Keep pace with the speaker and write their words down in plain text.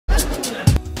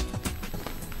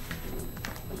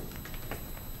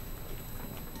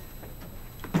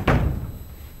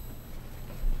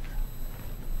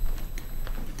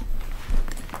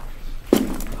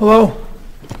Hello?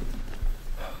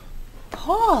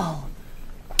 Paul,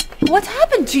 what's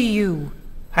happened to you?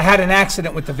 I had an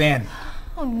accident with the van.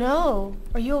 Oh no.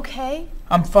 Are you okay?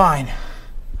 I'm fine.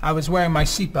 I was wearing my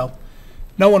seatbelt.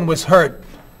 No one was hurt,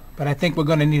 but I think we're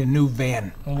going to need a new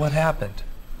van. What happened?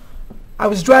 I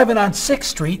was driving on 6th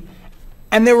Street,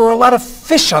 and there were a lot of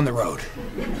fish on the road.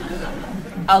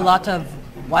 A lot of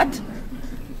what?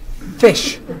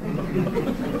 Fish.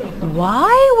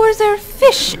 Why was there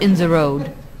fish in the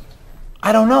road?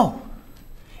 I don't know.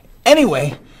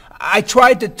 Anyway, I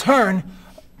tried to turn,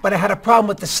 but I had a problem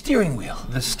with the steering wheel.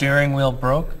 The steering wheel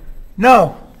broke?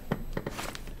 No.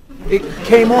 It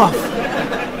came off.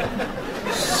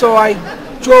 So I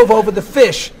drove over the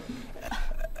fish.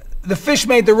 The fish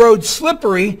made the road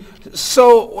slippery,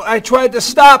 so when I tried to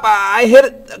stop, I hit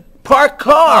a parked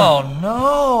car. Oh,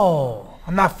 no.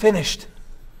 I'm not finished.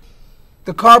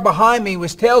 The car behind me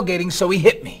was tailgating, so he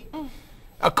hit me.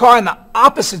 A car on the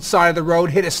opposite side of the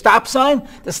road hit a stop sign.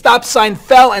 The stop sign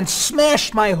fell and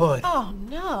smashed my hood. Oh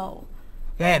no.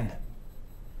 Then,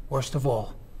 worst of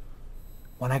all,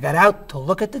 when I got out to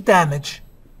look at the damage,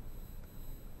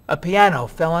 a piano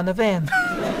fell on the van.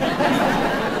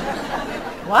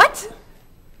 What?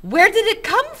 Where did it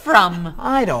come from?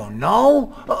 I don't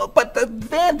know, but the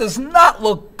van does not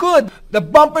look good. The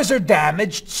bumpers are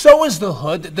damaged, so is the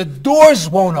hood, the doors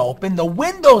won't open, the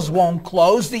windows won't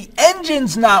close, the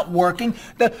engine's not working,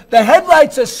 the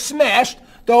headlights are smashed,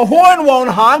 the horn won't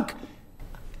honk,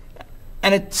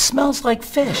 and it smells like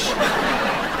fish.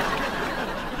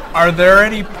 Are there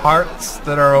any parts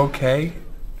that are okay?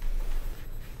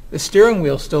 The steering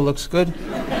wheel still looks good.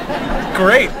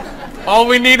 Great. All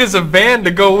we need is a van to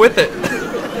go with it.